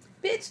reword it?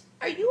 Bitch,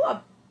 are you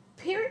a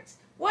parrot?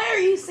 Why are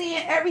you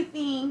saying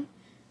everything?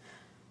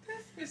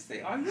 This bitch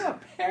say, are you a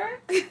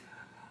parrot?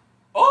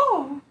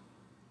 Oh!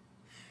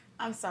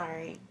 I'm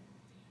sorry.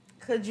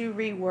 Could you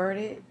reword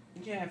it?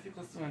 Yeah, if you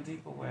could swim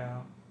deeper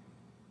well.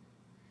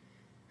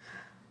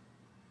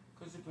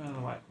 Because you're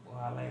feeling like,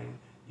 Wale,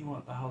 you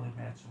want the holy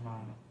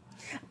matrimony.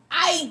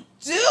 I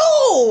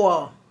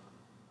do!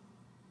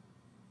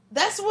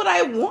 That's what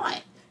I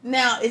want.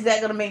 Now, is that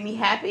going to make me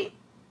happy?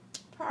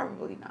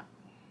 Probably not.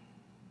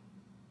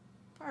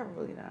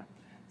 Probably not.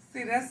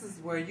 See, this is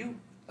where you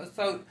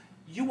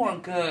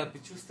want good,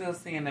 but you still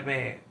seeing the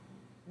bad.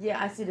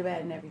 Yeah, I see the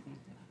bad in everything.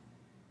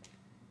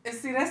 And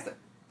see, I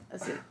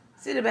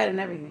see the bad in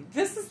everything.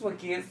 This is what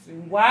gets me.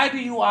 Why do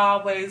you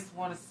always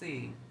want to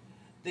see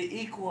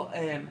the equal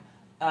end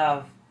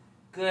of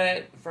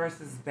good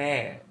versus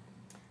bad?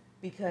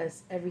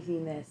 Because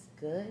everything that's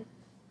good,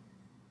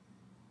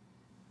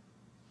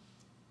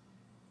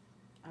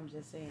 I'm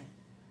just saying.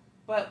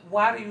 But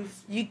why do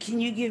you... Can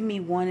you give me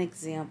one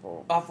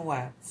example? Of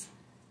what?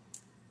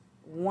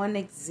 One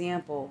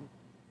example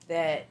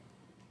that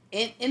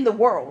in the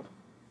world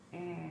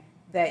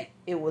that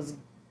it was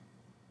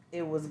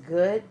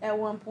good at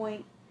one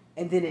point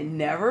and then it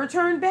never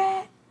turned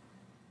bad?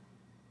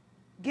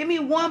 Give me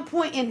one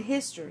point in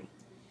history.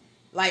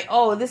 Like,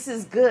 oh, this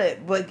is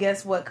good, but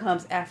guess what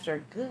comes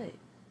after good?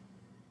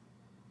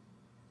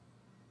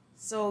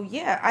 So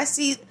yeah, I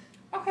see.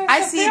 Okay,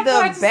 I see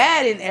the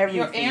bad in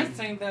everything. You're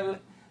answering the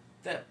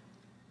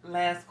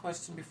last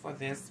question before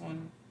this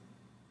one.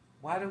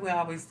 Why do we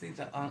always see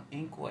the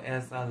unequal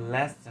as a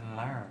lesson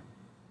learned?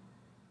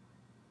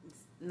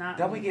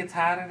 Don't we get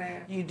tired of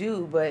that? You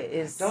do, but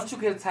it's... Don't you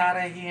get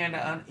tired of hearing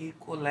the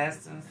unequal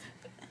lessons?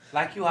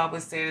 Like you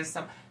always say,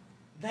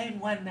 name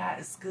one not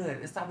as good.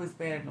 It's always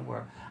bad in the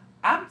world.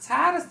 I'm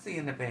tired of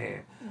seeing the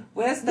bad.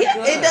 Where's the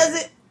good? It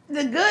doesn't...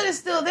 The good is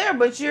still there,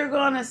 but you're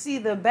going to see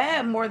the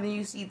bad more than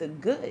you see the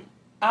good.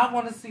 I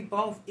want to see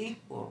both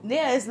equal.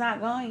 Yeah, it's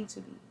not going to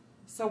be.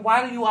 So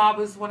why do you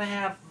always want to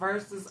have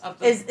verses of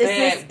the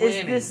bad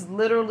winning? Is this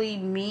literally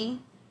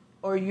me?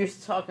 Or you're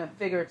talking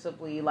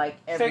figuratively like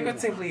everyone?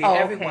 Figuratively,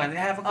 everyone. Okay.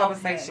 Have a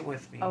conversation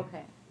with me.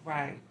 Okay.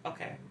 Right.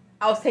 Okay.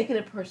 I was taking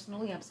it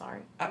personally. I'm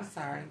sorry. I'm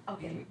sorry.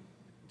 Okay.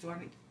 Do I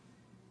need...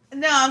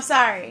 No, I'm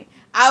sorry.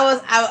 I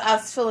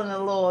was feeling a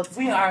little...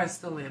 We are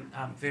still in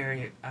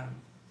very...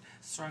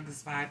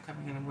 strongest vibe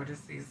coming in the winter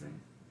season,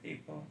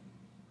 people.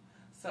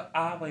 So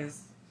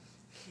always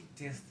keep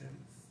distance.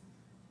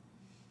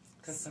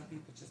 Because some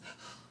people just...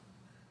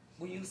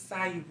 When you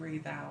sigh, you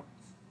breathe out.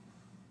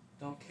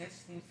 Don't catch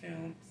any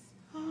fumes.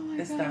 Oh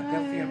my it's God. not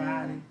good for your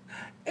body.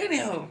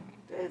 Anywho.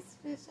 This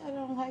bitch, I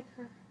don't like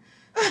her.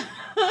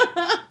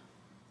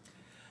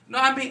 No,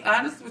 I'm being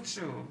honest with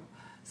you.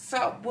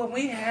 So when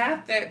we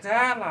have that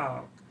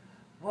dialogue,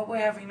 what we're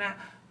having now,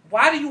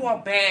 why do you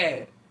want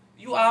bad?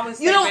 You always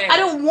say bad. I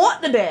don't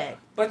want the bad.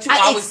 But you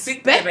always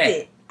seek the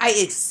bad. I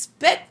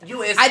expect.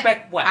 You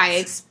expect what? I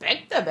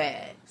expect the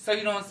bad. So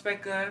you don't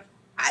expect good?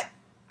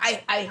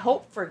 I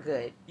hope for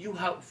good. You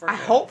hope for good. I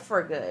hope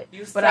for good.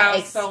 You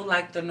sound so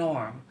like the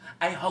norm.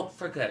 I hope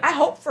for good. I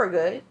hope for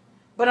good.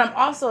 But I'm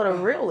also the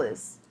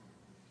realist.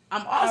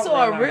 I'm also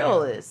a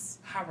realist.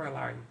 How real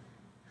are you?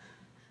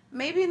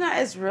 Maybe not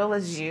as real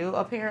as you,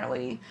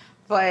 apparently.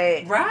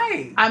 But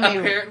right. I'm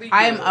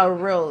a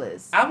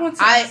realist. I want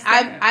to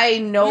understand. I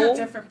know. We're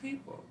different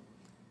people.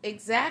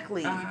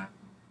 Exactly.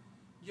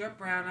 You're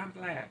brown, I'm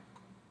black.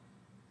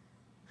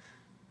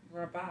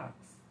 We're a box.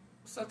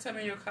 So tell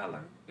me your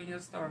color in your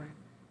story.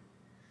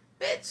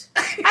 Bitch,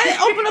 I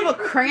didn't open up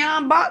a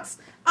crayon box.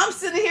 I'm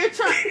sitting here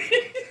trying...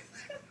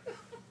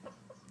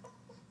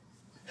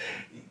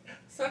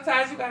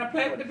 Sometimes you gotta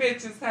play with the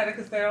bitches, honey,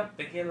 because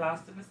they get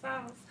lost in the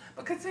sauce.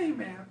 But continue,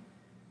 ma'am.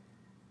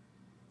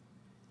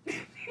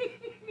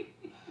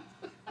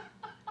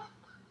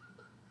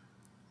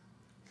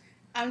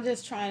 I'm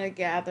just trying to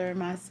gather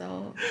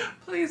myself.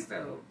 Please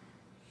do.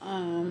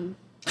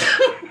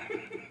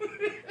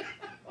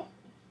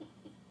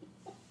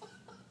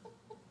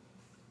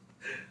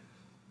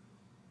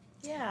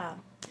 Yeah.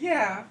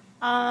 Yeah.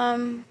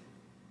 I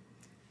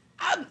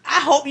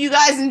hope you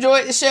guys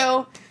enjoyed the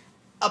show.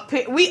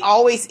 We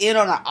always end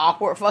on an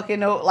awkward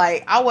fucking note.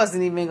 Like, I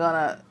wasn't even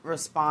gonna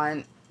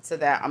respond to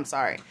that. I'm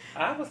sorry.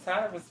 I was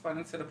tired of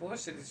responding to the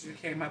bullshit that you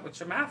came up with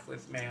your mouth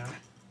with, ma'am.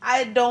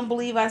 I don't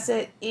believe I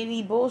said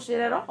any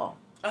bullshit at all.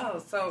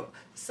 Oh,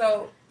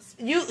 so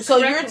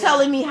you're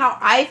telling me how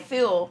I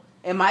feel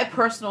in my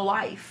personal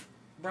life,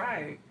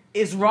 right,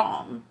 is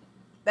wrong.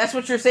 That's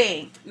what you're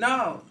saying.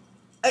 No.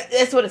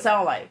 That's what it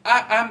sounds like.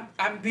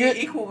 I'm being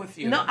equal with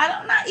you. No,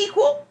 I'm not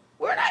equal.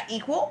 We're not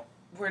equal.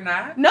 We're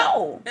not?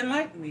 No.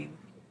 Enlighten me.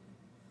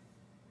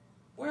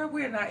 Where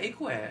we're not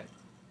equal at?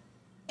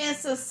 In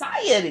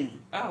society.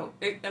 Oh,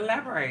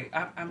 elaborate.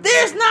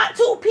 There's not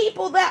two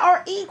people that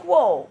are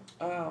equal.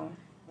 Oh,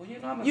 well, you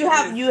know I'm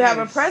you have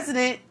a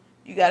president.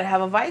 You gotta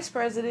have a vice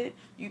president.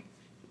 You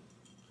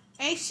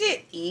ain't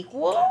shit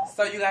equal.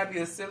 So you gotta be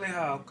a silly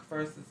hoe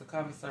versus a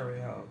commissary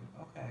hoe.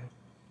 Okay.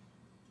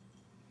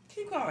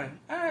 Keep going.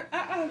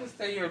 I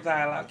understand your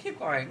dialogue. Keep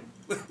going.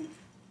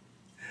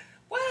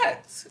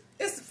 What?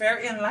 It's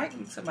very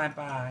enlightening to my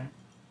mind.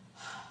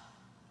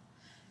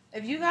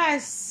 If you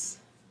guys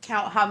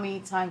count how many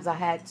times I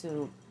had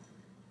to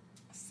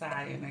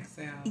sigh and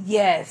exhale.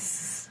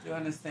 Yes. You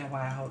understand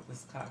why I hold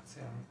this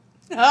cocktail.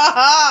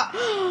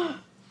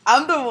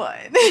 I'm the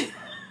one.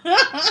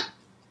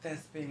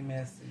 That's being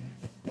messy.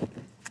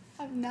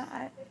 I'm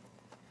not.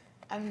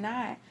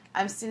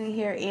 I'm sitting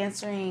here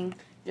answering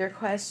your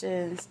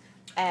questions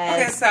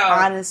as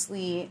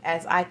honestly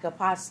as I could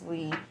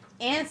possibly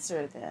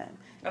answer them.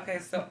 Okay,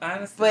 so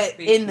honestly but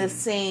speaking, in the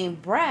same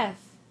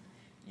breath,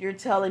 you're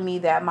telling me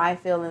that my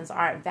feelings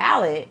aren't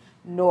valid,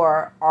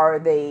 nor are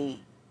they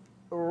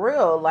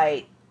real.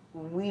 Like,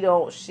 we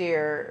don't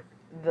share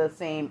the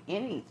same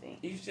anything.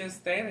 You just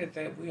stated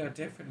that we are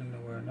different in the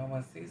world. No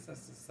one sees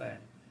us the same.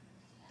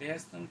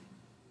 There's some.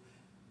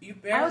 You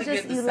barely I was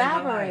just get the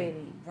elaborating.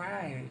 Same light.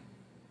 Right.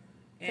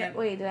 And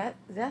wait, did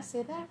I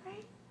say that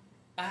right?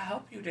 I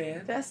hope you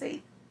did. Did I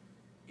say?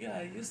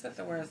 Yeah, you said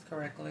the words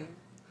correctly.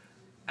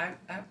 I'm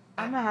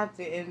gonna have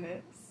to end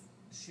this.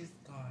 She's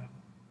gone.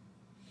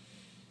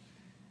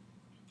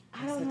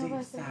 I don't know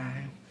deep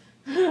sigh.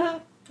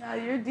 Now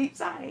you're deep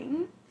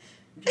sighing.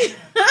 Yeah.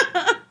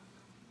 I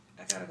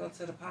gotta go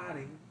to the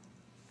potty.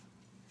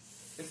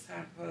 It's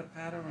time for the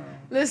powder room.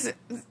 Listen.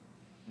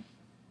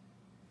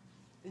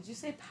 Did you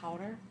say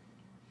powder?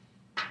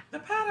 The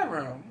powder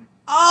room.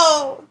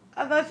 Oh,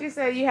 I thought you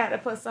said you had to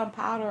put some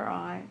powder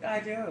on. I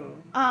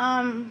do.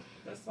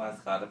 That's why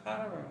it's called the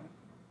powder room.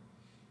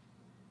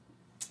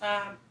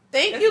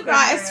 Thank you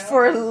guys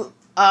for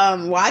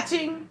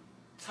watching.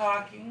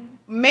 Talking.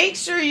 Make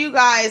sure you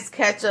guys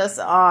catch us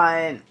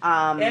on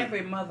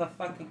every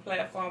motherfucking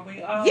platform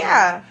we are.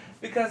 Yeah.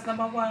 Because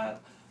number one,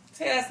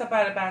 tell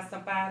somebody about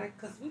somebody,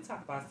 because we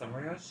talk about some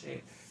real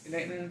shit. And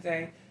at the end of the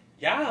day,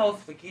 y'all hoes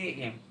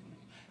forgetting.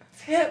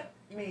 Tip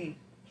me,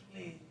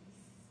 please.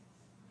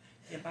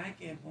 You might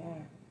get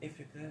more if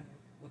you're good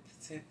with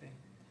the tipping.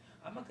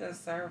 I'm a good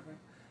server.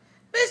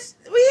 Bitch,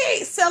 we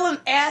ain't selling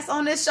ass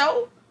on this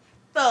show.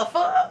 The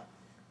fuck?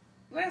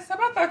 Last time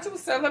I thought you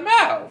was selling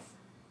mouth.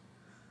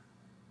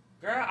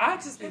 Girl, I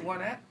just be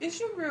wondering, is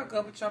you real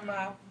good with your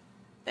mouth?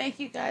 Thank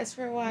you guys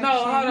for watching.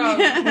 No,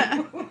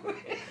 hold on.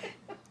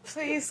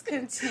 Please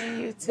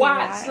continue to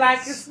watch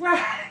like it's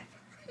right.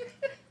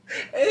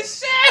 And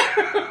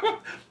share.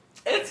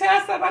 And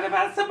tell somebody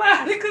about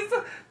somebody. Because,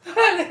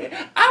 honey,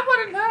 I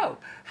want to know.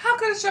 How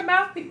good is your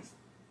mouthpiece?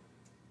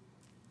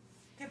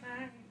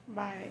 Goodbye.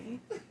 Bye.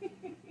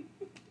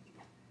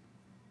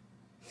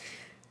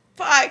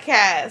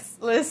 Podcast.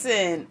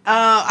 Listen,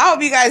 I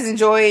hope you guys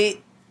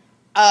enjoyed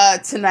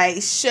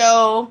tonight's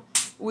show.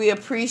 We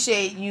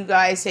appreciate you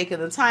guys taking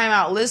the time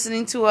out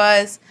listening to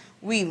us.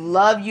 We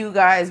love you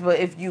guys, but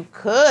if you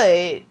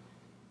could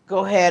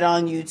go ahead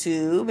on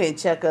YouTube and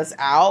check us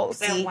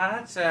out. And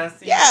watch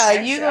us.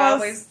 Yeah, you can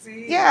always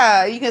see.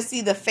 Yeah, you can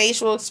see the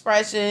facial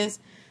expressions,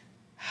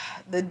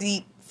 the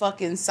deep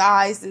fucking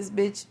sighs this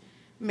bitch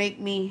make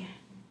me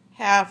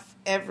have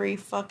every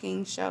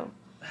fucking show.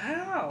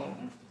 How?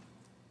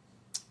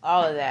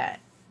 All of that.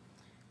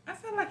 I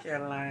feel like you're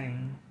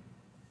lying.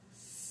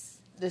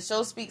 The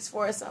show speaks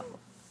for itself.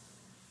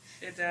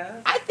 It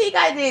does? I think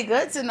I did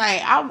good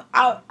tonight.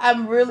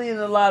 I'm really in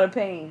a lot of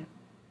pain.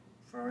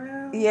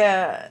 For real?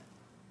 Yeah.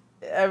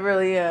 I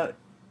really am.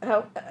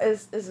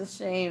 It's a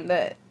shame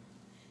that...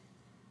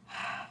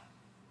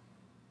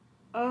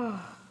 Oh.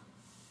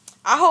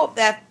 I hope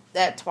that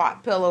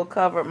twat pillow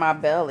covered my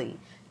belly.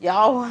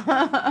 Y'all,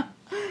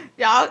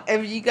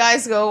 if you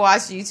guys go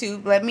watch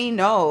YouTube, let me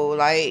know.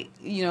 Like,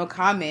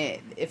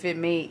 comment if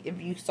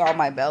you saw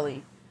my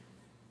belly.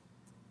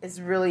 It's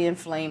really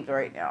inflamed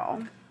right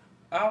now.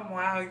 Oh,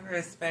 wow. You're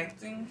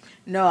expecting?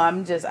 No,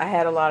 I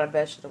had a lot of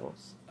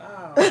vegetables.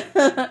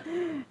 Oh.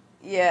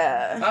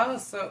 Yeah. Oh,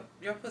 so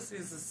your pussy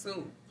is a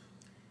soup.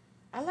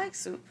 I like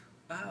soup.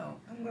 Oh,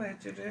 I'm glad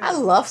you do. I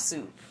love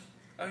soup.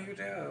 Oh, you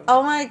do?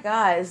 Oh my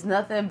God, it's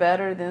nothing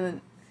better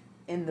than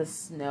in the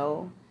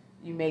snow.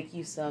 You make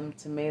you some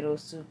tomato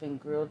soup and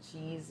grilled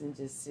cheese and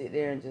just sit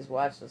there and just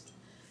watch this.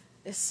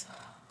 It's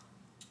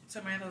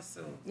tomato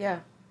soup. Yeah.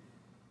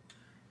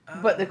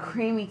 But the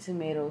creamy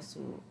tomato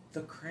soup.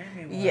 The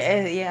creamy one.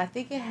 Yeah, I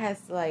think it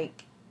has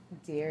like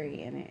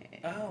dairy in it.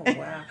 Oh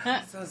wow.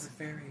 So it's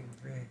very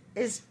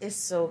rich. It's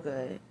so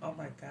good. Oh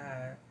my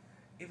God.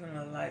 Even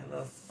the light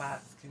little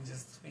spots can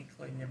just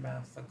twinkle in your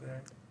mouth so good.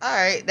 All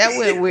right, that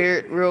went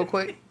weird real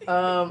quick.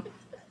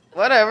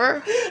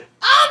 Whatever.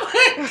 Oh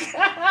my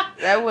God.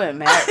 That went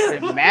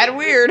mad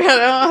weird. I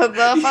don't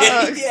know the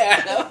fuck.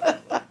 Yeah.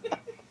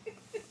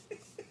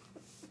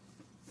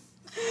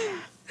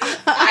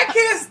 I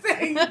can't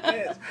stand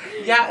this.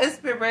 Yeah, it's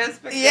been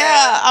respect.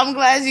 Yeah, I'm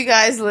glad you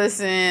guys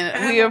listen.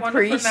 We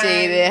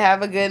appreciate it.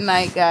 Have a good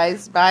night,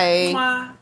 guys. Bye. Mwah.